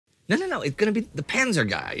No, it's gonna be the Panzer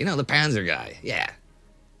guy. You know, the Panzer guy. Yeah.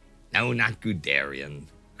 No, not Guderian.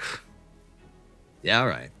 Yeah, all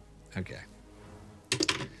right. Okay.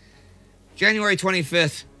 January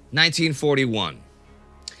 25th, 1941.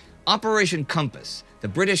 Operation Compass, the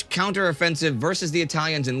British counteroffensive versus the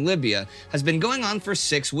Italians in Libya, has been going on for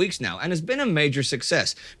 6 weeks now and has been a major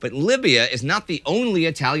success. But Libya is not the only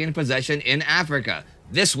Italian possession in Africa.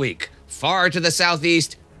 This week, far to the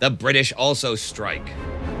southeast, the British also strike.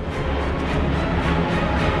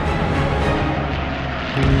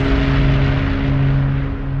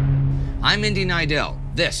 I'm Indy Neidell.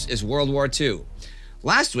 This is World War II.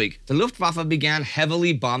 Last week, the Luftwaffe began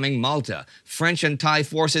heavily bombing Malta. French and Thai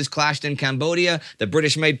forces clashed in Cambodia, the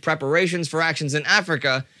British made preparations for actions in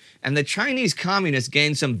Africa, and the Chinese communists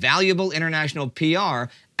gained some valuable international PR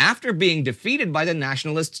after being defeated by the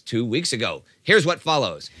nationalists 2 weeks ago. Here's what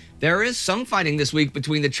follows. There is some fighting this week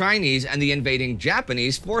between the Chinese and the invading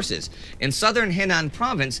Japanese forces. In southern Henan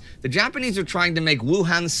province, the Japanese are trying to make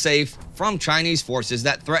Wuhan safe from Chinese forces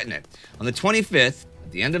that threaten it. On the 25th,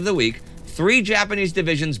 at the end of the week, 3 Japanese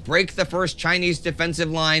divisions break the first Chinese defensive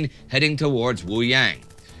line heading towards Wuyang.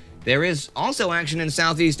 There is also action in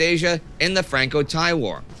Southeast Asia in the Franco-Thai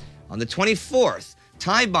War. On the 24th,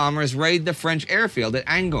 Thai bombers raid the French airfield at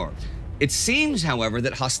Angkor. It seems, however,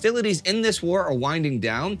 that hostilities in this war are winding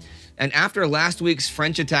down, and after last week's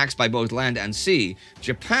French attacks by both land and sea,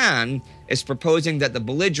 Japan is proposing that the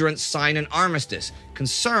belligerents sign an armistice,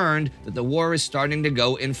 concerned that the war is starting to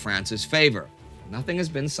go in France's favor. Nothing has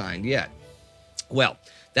been signed yet. Well,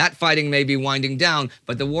 that fighting may be winding down,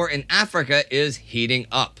 but the war in Africa is heating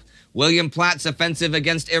up. William Platt's offensive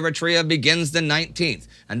against Eritrea begins the 19th,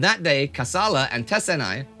 and that day, Kassala and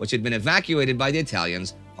Tessenai, which had been evacuated by the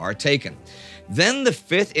Italians, are taken. Then the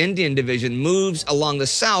 5th Indian Division moves along the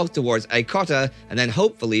south towards Aikota and then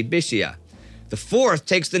hopefully Bishia. The 4th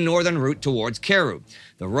takes the northern route towards Keru.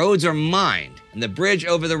 The roads are mined and the bridge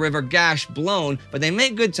over the river Gash blown, but they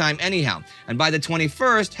make good time anyhow, and by the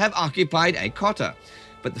 21st have occupied Aikota.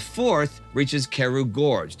 But the 4th reaches Keru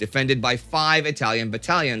Gorge, defended by 5 Italian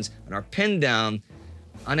battalions, and are pinned down,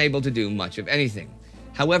 unable to do much of anything.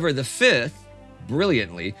 However, the 5th,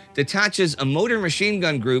 brilliantly, detaches a motor machine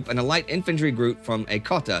gun group and a light infantry group from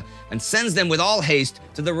Aikota and sends them with all haste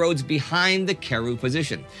to the roads behind the Keru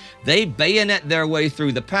position. They bayonet their way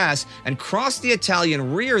through the pass and cross the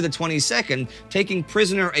Italian rear the 22nd, taking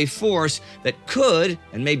prisoner a force that could,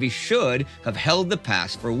 and maybe should, have held the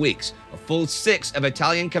pass for weeks. A full 6 of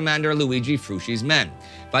Italian commander Luigi Frusci's men.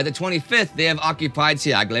 By the 25th, they have occupied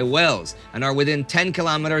Siagle Wells and are within 10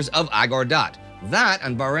 kilometers of Agordat. That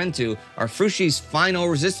and Barentu are Frusci's final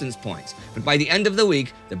resistance points, but by the end of the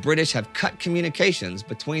week, the British have cut communications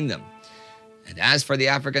between them. And as for the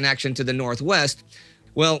African action to the northwest,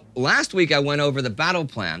 well, last week I went over the battle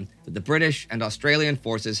plan that the British and Australian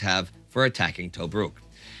forces have for attacking Tobruk.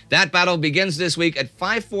 That battle begins this week at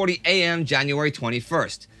 5:40 a.m. January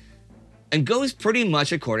 21st, and goes pretty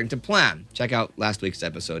much according to plan. Check out last week's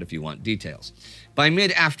episode if you want details. By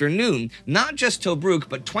mid-afternoon, not just Tobruk,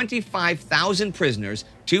 but 25,000 prisoners,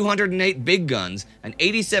 208 big guns, and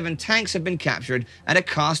 87 tanks have been captured at a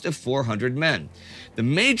cost of 400 men. The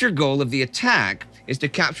major goal of the attack is to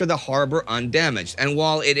capture the harbor undamaged, and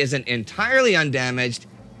while it isn't entirely undamaged,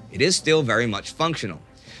 it is still very much functional.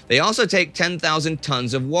 They also take 10,000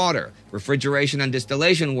 tons of water, refrigeration and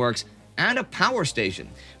distillation works, and a power station.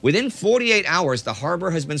 Within 48 hours, the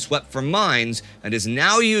harbor has been swept for mines and is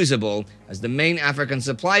now usable as the main African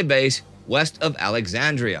supply base west of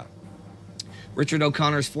Alexandria. Richard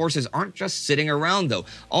O'Connor's forces aren't just sitting around, though.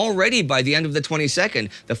 Already by the end of the 22nd,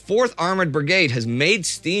 the 4th Armored Brigade has made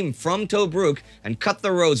steam from Tobruk and cut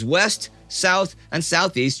the roads west, south, and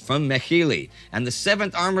southeast from Mechili, and the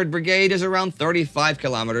 7th Armored Brigade is around 35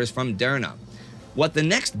 kilometers from Derna. What the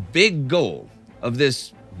next big goal of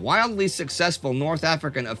this wildly successful North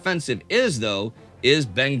African offensive is, though, is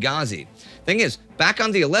Benghazi. Thing is, back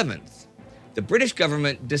on the 11th, the British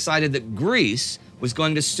government decided that Greece was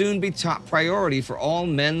going to soon be top priority for all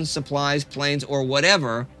men, supplies, planes, or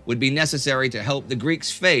whatever would be necessary to help the Greeks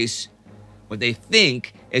face what they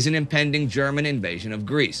think is an impending German invasion of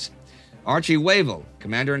Greece. Archie Wavell,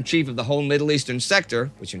 commander-in-chief of the whole Middle Eastern sector,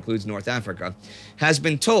 which includes North Africa, has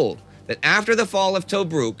been told that after the fall of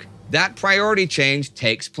Tobruk, that priority change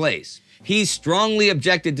takes place. He strongly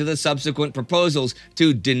objected to the subsequent proposals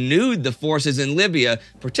to denude the forces in Libya,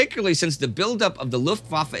 particularly since the buildup of the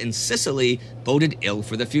Luftwaffe in Sicily boded ill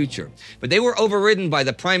for the future. But they were overridden by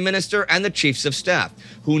the Prime Minister and the Chiefs of Staff,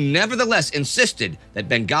 who nevertheless insisted that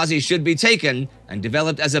Benghazi should be taken and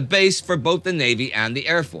developed as a base for both the Navy and the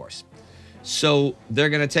Air Force. So they're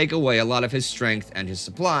going to take away a lot of his strength and his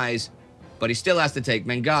supplies, but he still has to take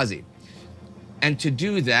Benghazi. And to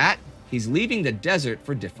do that, he's leaving the desert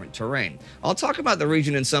for different terrain. I'll talk about the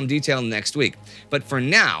region in some detail next week, but for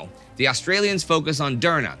now, the Australians focus on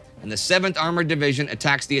Derna, and the 7th Armored Division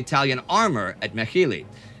attacks the Italian armor at Mechili.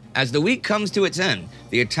 As the week comes to its end,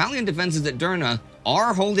 the Italian defenses at Derna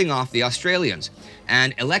are holding off the Australians,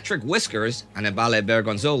 and Electric Whiskers, Annibale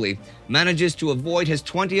Bergonzoli, manages to avoid his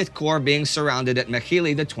 20th Corps being surrounded at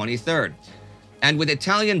Mechili the 23rd. And with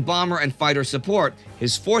Italian bomber and fighter support,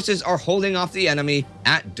 his forces are holding off the enemy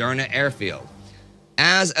at Derna airfield.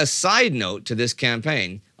 As a side note to this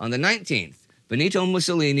campaign, on the 19th, Benito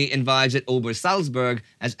Mussolini arrives at Obersalzberg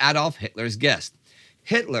as Adolf Hitler's guest.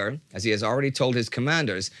 Hitler, as he has already told his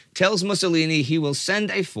commanders, tells Mussolini he will send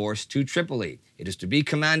a force to Tripoli. It is to be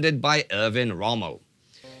commanded by Erwin Rommel.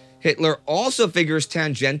 Hitler also figures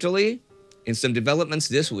tangentially in some developments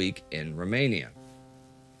this week in Romania.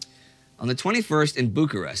 On the 21st in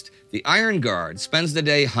Bucharest, the Iron Guard spends the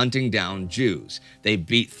day hunting down Jews. They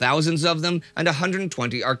beat thousands of them, and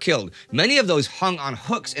 120 are killed. Many of those hung on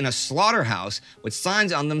hooks in a slaughterhouse with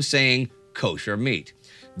signs on them saying, "Kosher meat."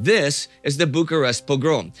 This is the Bucharest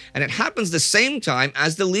pogrom, and it happens the same time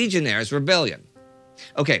as the Legionnaires' rebellion.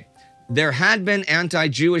 Okay, there had been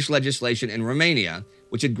anti-Jewish legislation in Romania,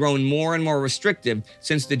 which had grown more and more restrictive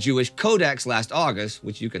since the Jewish Codex last August,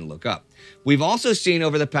 which you can look up. We've also seen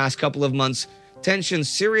over the past couple of months tensions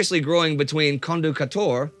seriously growing between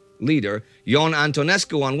Conducător, leader, Ion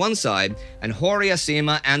Antonescu on one side, and Horia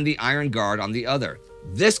Sima and the Iron Guard on the other.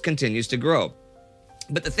 This continues to grow.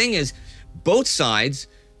 But the thing is, both sides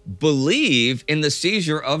believe in the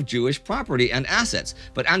seizure of Jewish property and assets,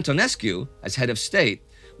 but Antonescu, as head of state,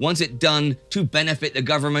 wants it done to benefit the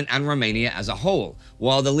government and Romania as a whole,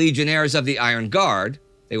 while the Legionnaires of the Iron Guard,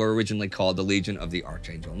 they were originally called the Legion of the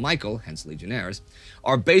Archangel Michael, hence Legionnaires,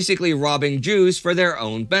 are basically robbing Jews for their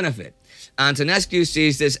own benefit. Antonescu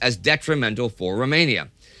sees this as detrimental for Romania.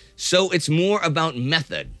 So it's more about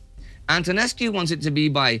method. Antonescu wants it to be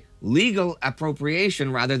by legal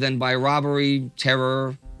appropriation rather than by robbery,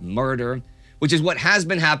 terror, murder, which is what has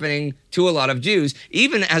been happening to a lot of Jews,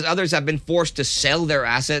 even as others have been forced to sell their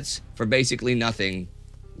assets for basically nothing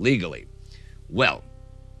legally. Well,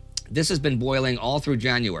 this has been boiling all through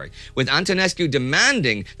January, with Antonescu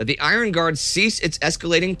demanding that the Iron Guard cease its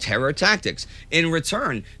escalating terror tactics. In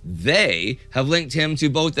return, they have linked him to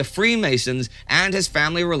both the Freemasons and his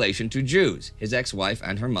family relation to Jews. His ex-wife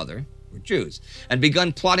and her mother were Jews, and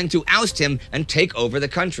begun plotting to oust him and take over the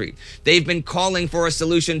country. They've been calling for a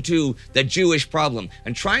solution to the Jewish problem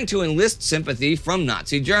and trying to enlist sympathy from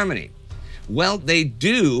Nazi Germany. Well, they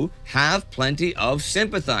do have plenty of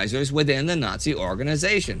sympathizers within the Nazi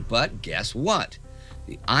organization, but guess what?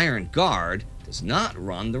 The Iron Guard does not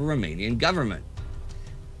run the Romanian government.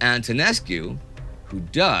 Antonescu, who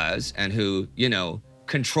does, and who,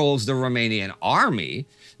 controls the Romanian army,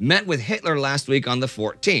 met with Hitler last week on the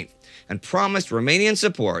 14th and promised Romanian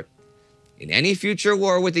support in any future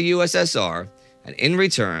war with the USSR, and in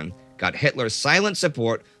return got Hitler's silent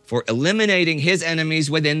support for eliminating his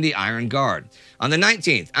enemies within the Iron Guard. On the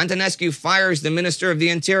 19th, Antonescu fires the Minister of the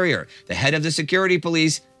Interior, the head of the security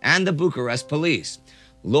police, and the Bucharest police.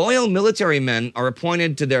 Loyal military men are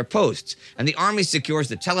appointed to their posts, and the army secures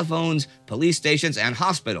the telephones, police stations, and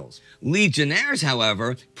hospitals. Legionnaires,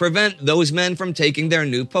 however, prevent those men from taking their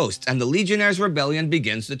new posts, and the Legionnaires' rebellion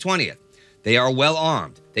begins the 20th. They are well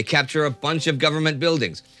armed. They capture a bunch of government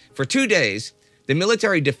buildings. For 2 days, the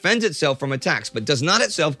military defends itself from attacks, but does not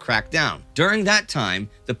itself crack down. During that time,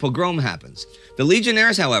 the pogrom happens. The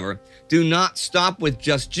Legionnaires, however, do not stop with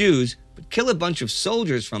just Jews, but kill a bunch of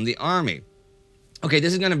soldiers from the army. Okay,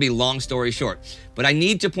 this is going to be long story short, but I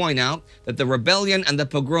need to point out that the rebellion and the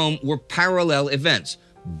pogrom were parallel events,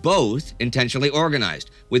 both intentionally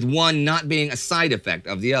organized, with one not being a side effect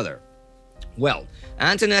of the other. Well,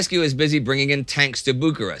 Antonescu is busy bringing in tanks to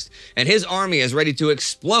Bucharest, and his army is ready to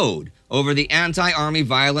explode over the anti-army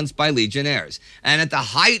violence by Legionnaires. And at the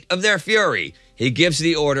height of their fury, he gives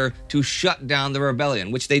the order to shut down the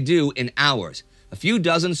rebellion, which they do in hours. A few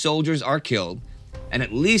dozen soldiers are killed, and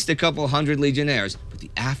at least a couple hundred Legionnaires, but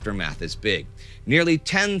the aftermath is big. Nearly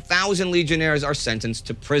 10,000 Legionnaires are sentenced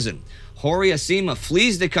to prison. Horia Sima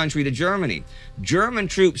flees the country to Germany. German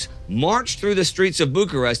troops march through the streets of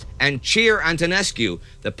Bucharest and cheer Antonescu.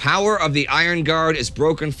 The power of the Iron Guard is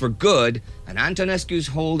broken for good, and Antonescu's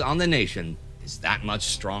hold on the nation is that much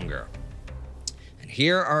stronger. And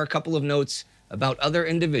here are a couple of notes about other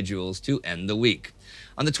individuals to end the week.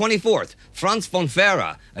 On the 24th, Franz von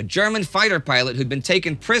Ferra, a German fighter pilot who'd been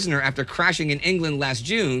taken prisoner after crashing in England last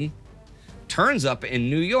June, turns up in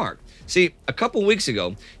New York. See, a couple weeks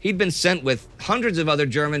ago, he'd been sent with hundreds of other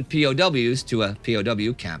German POWs to a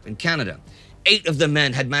POW camp in Canada. 8 of the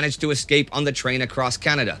men had managed to escape on the train across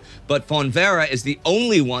Canada, but von Vera is the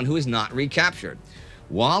only one who is not recaptured.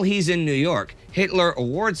 While he's in New York, Hitler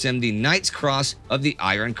awards him the Knight's Cross of the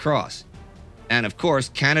Iron Cross. And of course,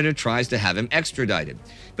 Canada tries to have him extradited.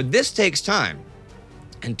 But this takes time.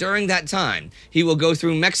 And during that time, he will go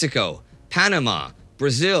through Mexico, Panama,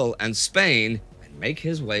 Brazil, and Spain, and make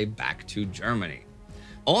his way back to Germany.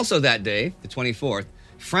 Also that day, the 24th,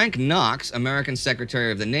 Frank Knox, American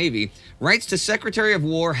Secretary of the Navy, writes to Secretary of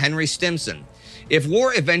War Henry Stimson, "If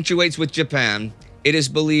war eventuates with Japan, it is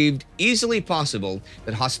believed easily possible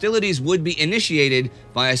that hostilities would be initiated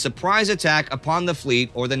by a surprise attack upon the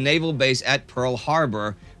fleet or the naval base at Pearl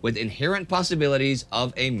Harbor, with inherent possibilities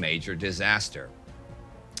of a major disaster."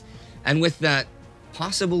 And with that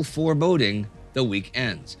possible foreboding, the week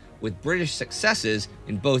ends, with British successes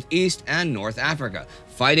in both East and North Africa,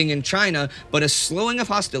 fighting in China, but a slowing of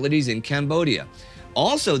hostilities in Cambodia.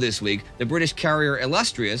 Also this week, the British carrier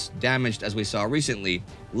Illustrious, damaged as we saw recently,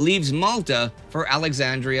 leaves Malta for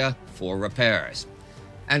Alexandria for repairs.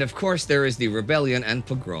 And of course, there is the rebellion and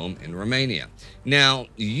pogrom in Romania. Now,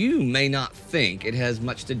 you may not think it has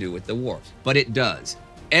much to do with the war, but it does.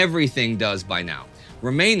 Everything does by now.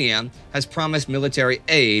 Romania has promised military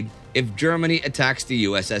aid if Germany attacks the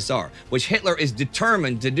USSR, which Hitler is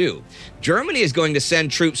determined to do. Germany is going to send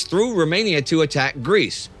troops through Romania to attack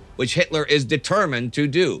Greece, which Hitler is determined to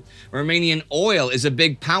do. Romanian oil is a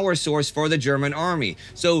big power source for the German army.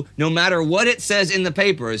 So no matter what it says in the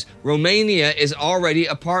papers, Romania is already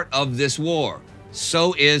a part of this war.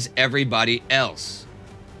 So is everybody else.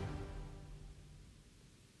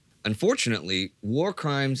 Unfortunately, war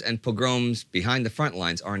crimes and pogroms behind the front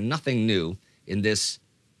lines are nothing new in this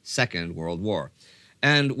Second World War.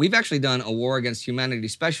 And we've actually done a War Against Humanity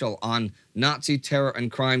special on Nazi terror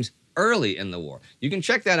and crimes early in the war. You can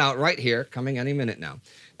check that out right here, coming any minute now.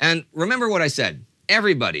 And remember what I said,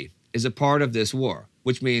 everybody is a part of this war,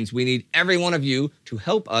 which means we need every one of you to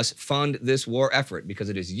help us fund this war effort, because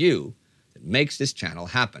it is you that makes this channel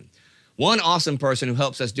happen. One awesome person who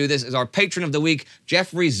helps us do this is our patron of the week,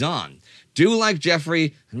 Jeffrey Zahn. Do like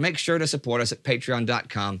Jeffrey and make sure to support us at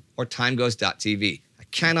patreon.com or timegoes.tv. I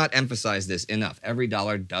cannot emphasize this enough. Every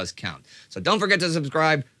dollar does count. So don't forget to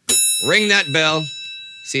subscribe, ring that bell.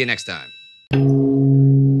 See you next time.